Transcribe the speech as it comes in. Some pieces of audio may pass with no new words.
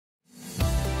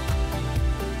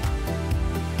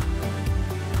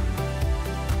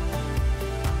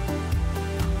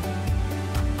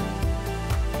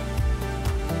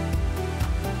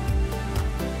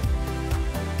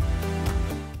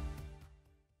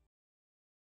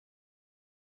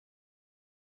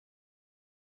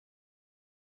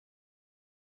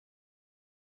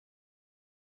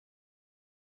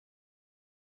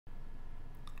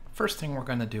First thing we're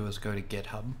going to do is go to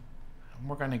GitHub. And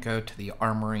we're going to go to the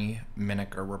Armory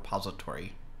Minnaker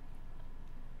repository.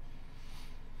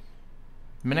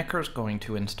 Minnaker is going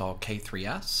to install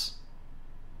K3s.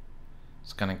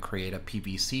 It's going to create a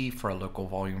PVC for a local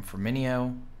volume for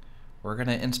Minio. We're going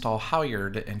to install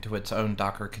Halyard into its own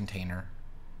Docker container.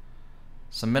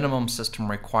 Some minimum system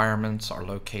requirements are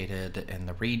located in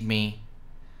the README,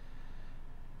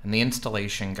 and the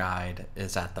installation guide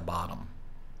is at the bottom.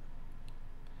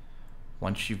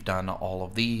 Once you've done all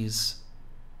of these,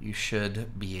 you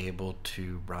should be able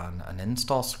to run an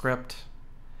install script,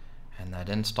 and that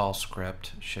install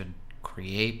script should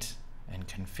create and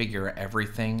configure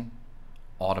everything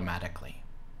automatically.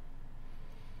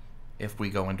 If we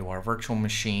go into our virtual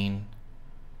machine,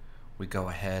 we go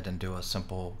ahead and do a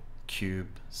simple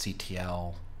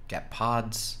kubectl get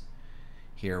pods.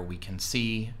 Here we can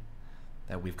see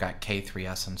that we've got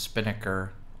K3s and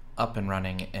Spinnaker up and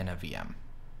running in a VM.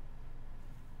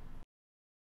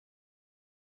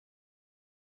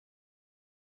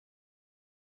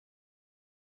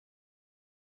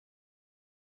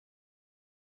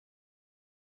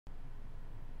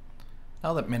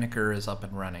 Now that Minnaker is up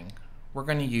and running, we're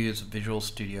going to use Visual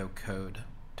Studio Code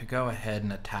to go ahead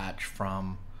and attach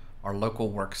from our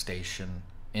local workstation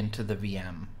into the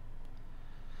VM.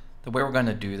 The way we're going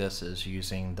to do this is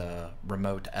using the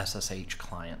remote SSH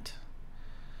client.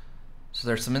 So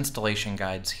there's some installation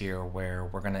guides here where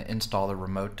we're going to install the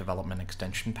remote development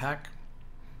extension pack.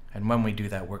 And when we do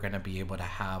that, we're going to be able to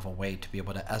have a way to be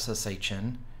able to SSH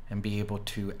in and be able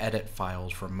to edit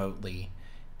files remotely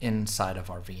inside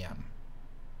of our VM.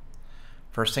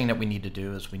 First thing that we need to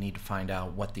do is we need to find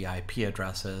out what the IP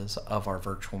address is of our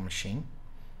virtual machine.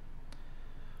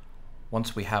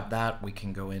 Once we have that, we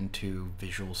can go into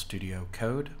Visual Studio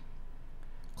Code,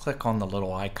 click on the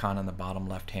little icon in the bottom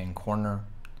left-hand corner.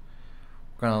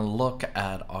 We're going to look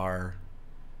at our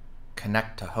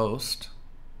connect to host,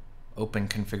 open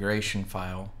configuration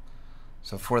file.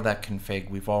 So for that config,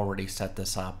 we've already set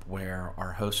this up where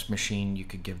our host machine, you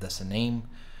could give this a name,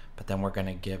 but then we're going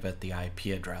to give it the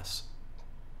IP address.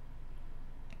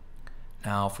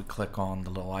 Now if we click on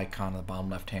the little icon in the bottom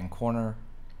left-hand corner,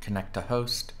 connect to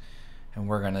host, and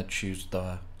we're going to choose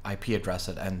the IP address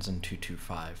that ends in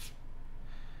 225.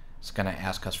 It's going to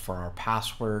ask us for our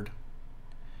password.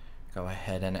 Go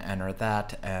ahead and enter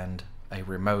that, and a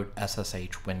remote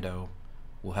SSH window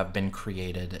will have been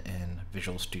created in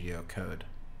Visual Studio Code.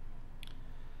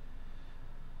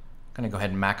 I'm going to go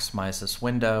ahead and maximize this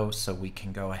window so we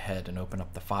can go ahead and open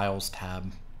up the Files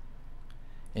tab.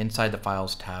 Inside the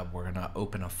Files tab, we're going to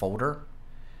open a folder,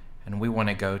 and we want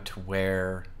to go to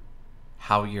where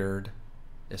Halyard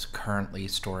is currently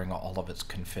storing all of its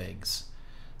configs.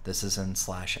 This is in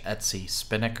 /etc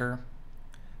Spinnaker.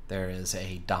 There is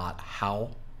a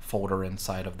 .how folder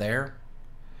inside of there.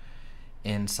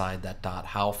 Inside that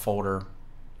 .how folder,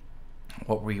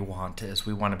 what we want is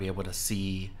we want to be able to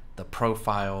see the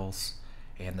profiles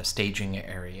and the staging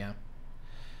area.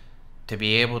 To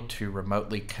be able to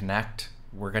remotely connect,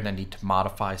 we're going to need to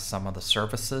modify some of the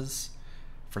services.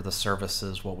 For the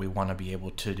services, what we want to be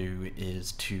able to do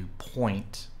is to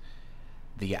point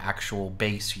the actual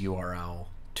base URL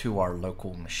to our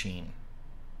local machine.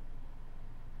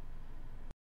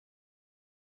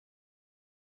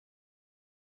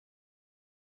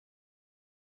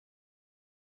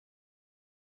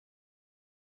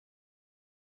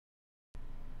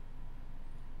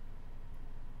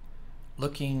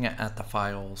 Looking at the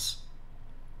files,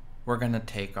 we're going to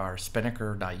take our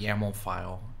spinnaker.yaml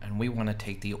file, and we want to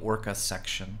take the Orca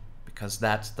section because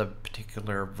that's the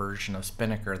particular version of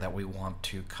Spinnaker that we want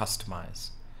to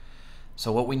customize.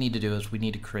 So what we need to do is we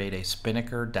need to create a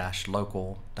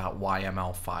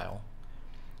spinnaker-local.yml file.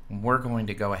 And we're going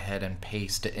to go ahead and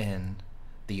paste in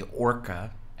the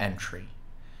Orca entry.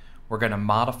 We're going to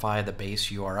modify the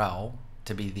base URL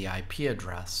to be the IP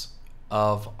address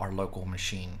of our local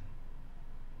machine.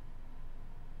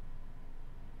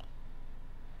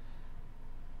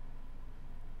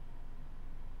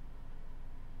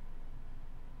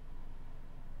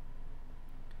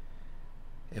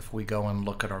 If we go and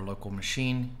look at our local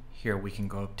machine, here we can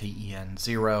go up to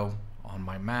EN0 on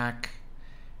my Mac,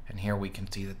 and here we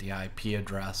can see that the IP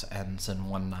address ends in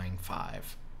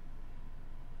 195.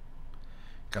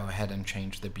 Go ahead and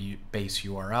change the base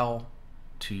URL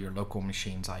to your local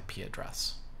machine's IP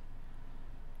address.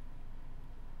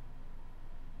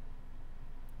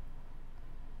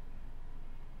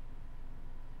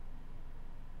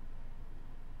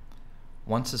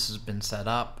 Once this has been set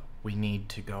up, we need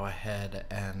to go ahead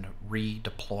and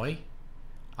redeploy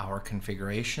our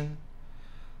configuration.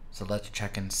 So let's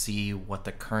check and see what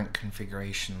the current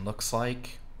configuration looks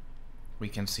like. we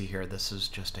can see here this is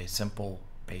just a simple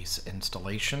base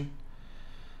installation.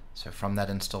 So from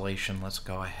that installation, let's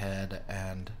go ahead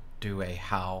and do a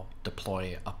how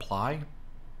deploy apply.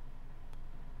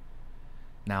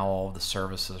 Now all the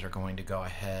services are going to go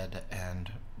ahead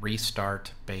and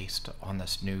restart based on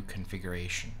this new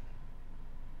configuration.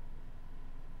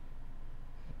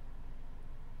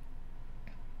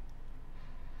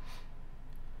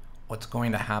 What's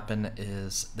going to happen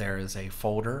is there is a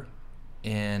folder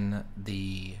in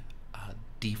the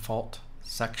default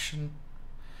section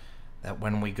that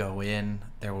when we go in,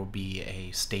 there will be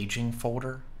a staging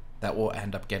folder that will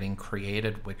end up getting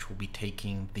created, which will be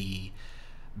taking the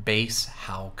base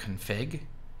how config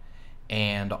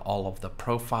and all of the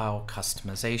profile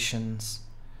customizations,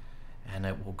 and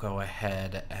it will go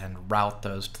ahead and route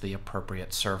those to the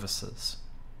appropriate services.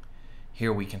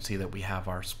 Here we can see that we have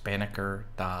our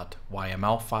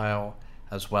spinnaker.yml file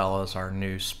as well as our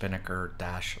new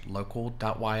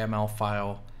spinnaker-local.yml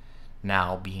file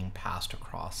now being passed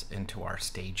across into our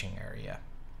staging area.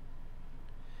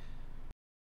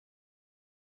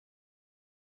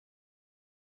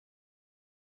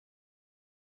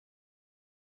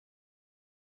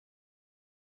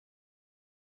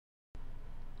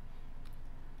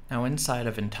 Now inside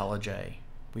of IntelliJ,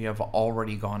 we have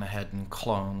already gone ahead and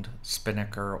cloned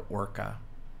Spinnaker Orca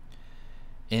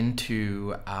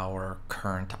into our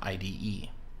current IDE.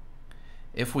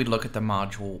 If we look at the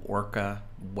module Orca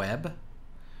Web,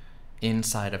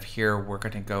 inside of here we're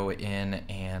going to go in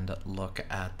and look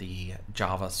at the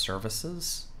Java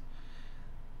services.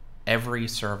 Every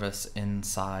service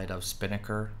inside of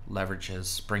Spinnaker leverages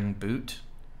Spring Boot.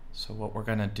 So what we're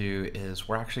going to do is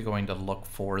we're actually going to look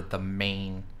for the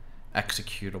main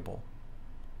executable.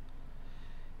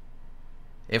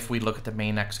 If we look at the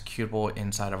main executable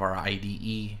inside of our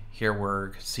IDE, here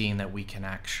we're seeing that we can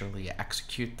actually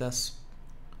execute this.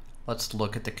 Let's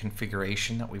look at the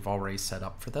configuration that we've already set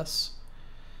up for this.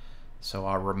 So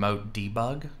our remote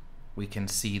debug, we can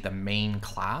see the main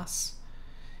class.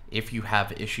 If you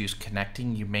have issues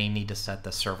connecting, you may need to set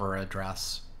the server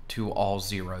address to all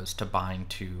zeros to bind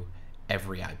to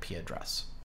every IP address.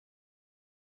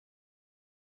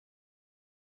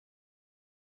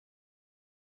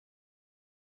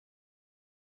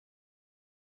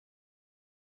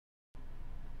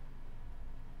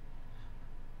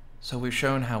 So we've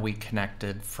shown how we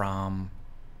connected from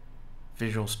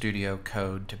Visual Studio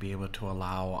Code to be able to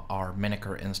allow our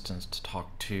Minnaker instance to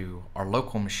talk to our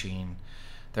local machine.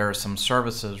 There are some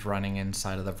services running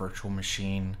inside of the virtual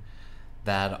machine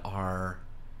that our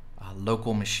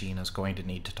local machine is going to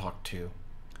need to talk to.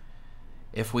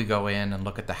 If we go in and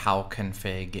look at the how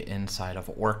config inside of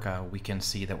Orca, we can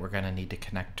see that we're going to need to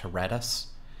connect to Redis.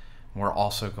 We're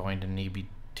also going to need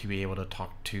to be able to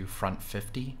talk to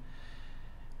Front50.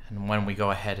 And when we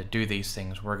go ahead and do these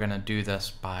things, we're going to do this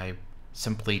by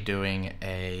simply doing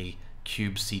a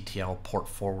kubectl port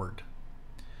forward.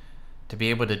 To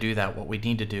be able to do that, what we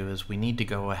need to do is we need to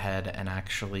go ahead and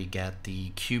actually get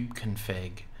the kube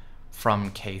config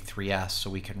from K3s so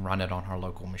we can run it on our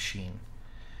local machine.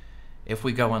 If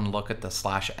we go and look at the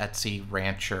 /etc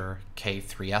rancher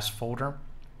K3s folder,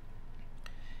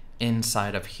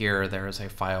 inside of here there is a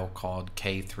file called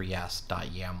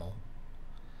k3s.yaml.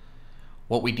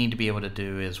 What we need to be able to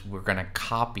do is we're going to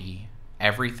copy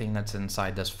everything that's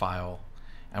inside this file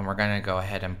and we're going to go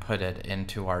ahead and put it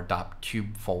into our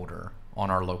 .kube folder on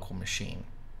our local machine.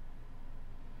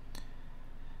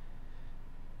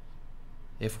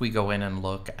 If we go in and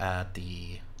look at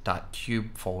the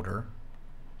 .kube folder,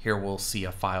 here we'll see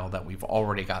a file that we've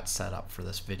already got set up for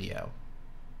this video.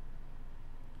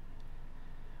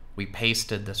 We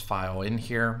pasted this file in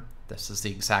here. This is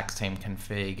the exact same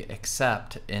config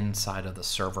except inside of the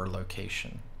server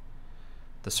location.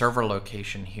 The server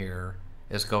location here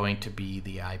is going to be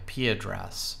the IP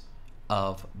address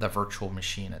of the virtual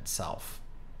machine itself.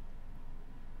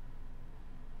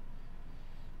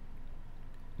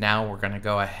 Now we're going to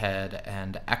go ahead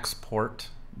and export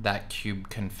that kube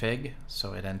config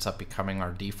so it ends up becoming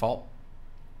our default.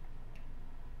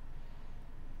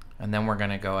 And then we're going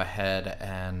to go ahead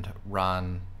and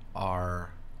run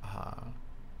our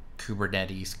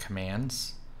Kubernetes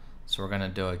commands. So we're going to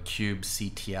do a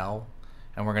kubectl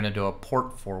and we're going to do a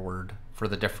port forward for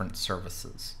the different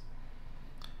services.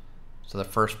 So the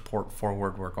first port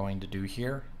forward we're going to do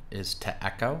here is to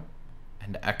Echo,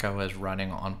 and Echo is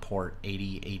running on port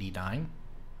 8089.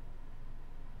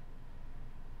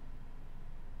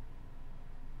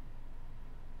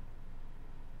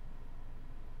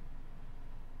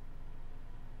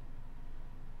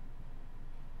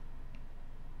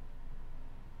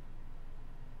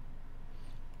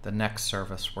 The next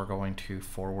service we're going to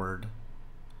forward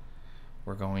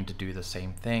we're going to do the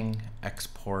same thing,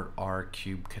 export our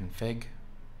kubectl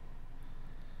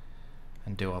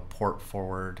and do a port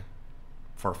forward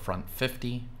for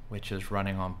Front50, which is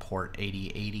running on port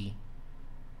 8080.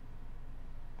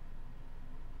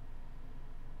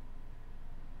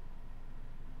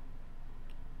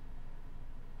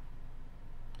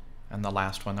 And the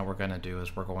last one that we're going to do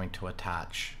is we're going to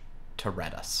attach to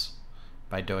Redis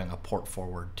by doing a port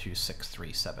forward to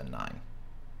 6379.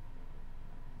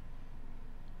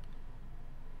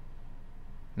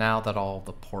 Now that all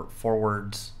the port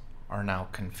forwards are now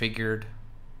configured,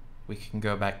 we can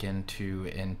go back into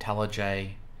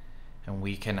IntelliJ and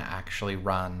we can actually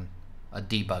run a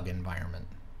debug environment.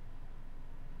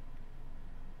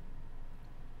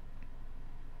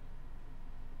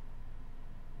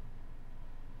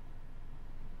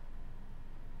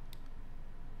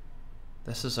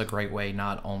 This is a great way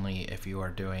not only if you are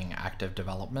doing active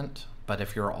development, but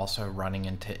if you're also running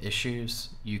into issues,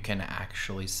 you can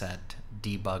actually set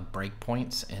debug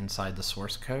breakpoints inside the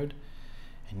source code,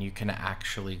 and you can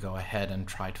actually go ahead and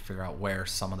try to figure out where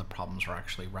some of the problems are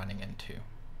actually running into.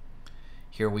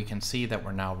 Here we can see that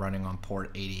we're now running on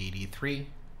port 8083.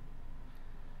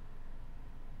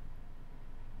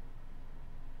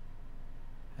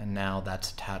 And now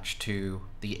that's attached to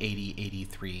the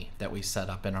 8083 that we set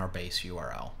up in our base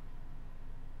URL.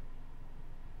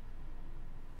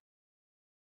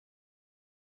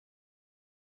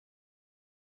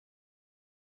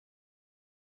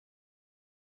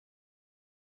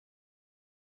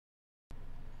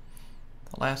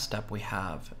 The last step we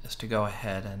have is to go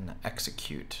ahead and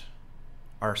execute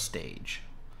our stage.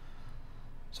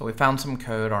 So we found some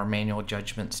code, our manual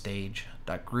judgment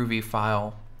stage.groovy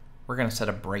file. We're going to set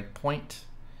a breakpoint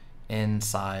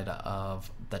inside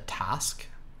of the task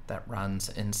that runs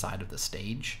inside of the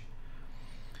stage.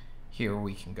 Here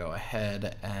we can go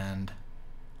ahead and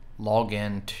log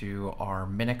into our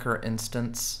Minnaker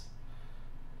instance.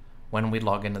 When we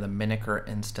log into the Minnaker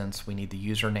instance, we need the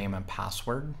username and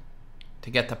password. To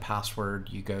get the password,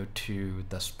 you go to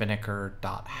the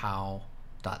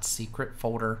spinnaker.how.secret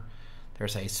folder.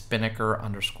 There's a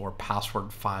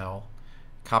spinnaker_password file.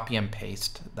 Copy and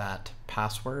paste that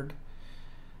password.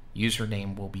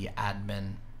 Username will be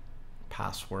admin.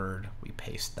 Password, we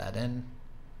paste that in.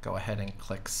 Go ahead and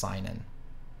click sign in.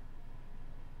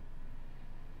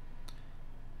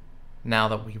 Now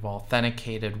that we've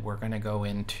authenticated, we're going to go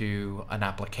into an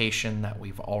application that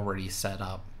we've already set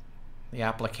up. The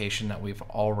application that we've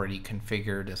already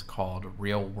configured is called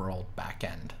Real World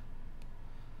Backend.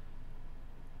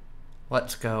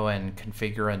 Let's go and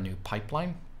configure a new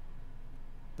pipeline.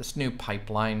 This new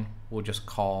pipeline we'll just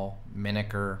call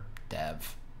Minnaker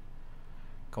dev.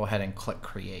 Go ahead and click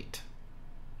create.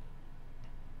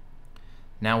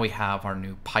 Now we have our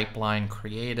new pipeline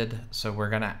created, so we're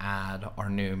going to add our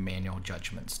new manual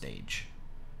judgment stage.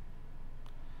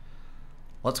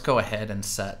 Let's go ahead and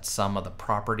set some of the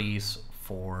properties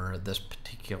for this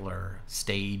particular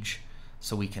stage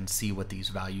so we can see what these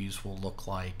values will look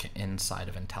like inside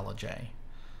of IntelliJ.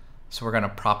 So we're going to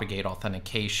propagate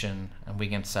authentication, and we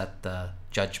can set the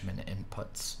judgment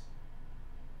inputs.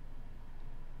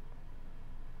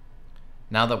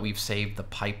 Now that we've saved the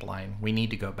pipeline, we need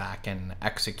to go back and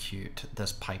execute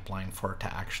this pipeline for it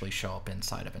to actually show up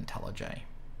inside of IntelliJ.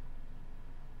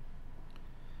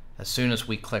 As soon as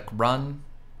we click run,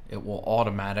 it will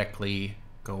automatically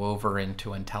go over into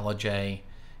IntelliJ,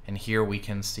 and here we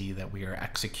can see that we are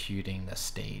executing this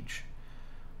stage.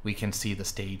 We can see the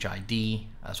stage ID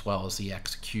as well as the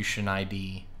execution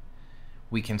ID.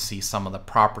 We can see some of the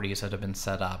properties that have been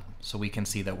set up, so we can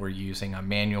see that we're using a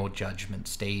manual judgment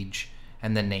stage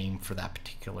and the name for that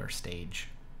particular stage.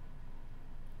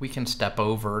 We can step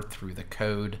over through the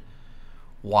code,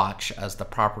 watch as the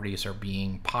properties are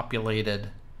being populated,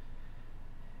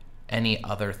 any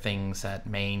other things that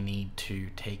may need to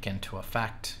take into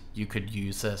effect. You could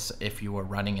use this if you were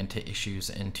running into issues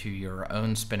into your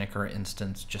own Spinnaker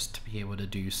instance just to be able to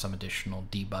do some additional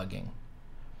debugging.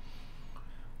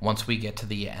 Once we get to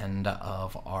the end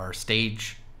of our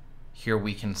stage, here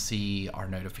we can see our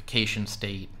notification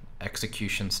state,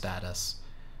 execution status,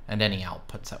 and any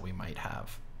outputs that we might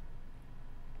have.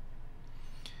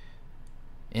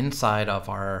 Inside of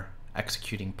our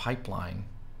executing pipeline,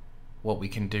 what we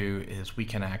can do is we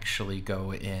can actually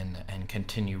go in and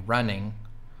continue running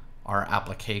our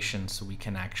application so we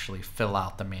can actually fill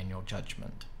out the manual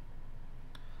judgment.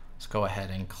 Let's go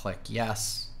ahead and click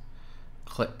yes,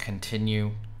 click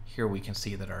continue. Here we can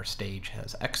see that our stage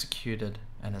has executed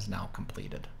and is now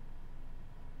completed.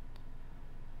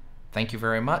 Thank you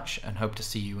very much, and hope to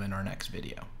see you in our next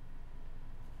video.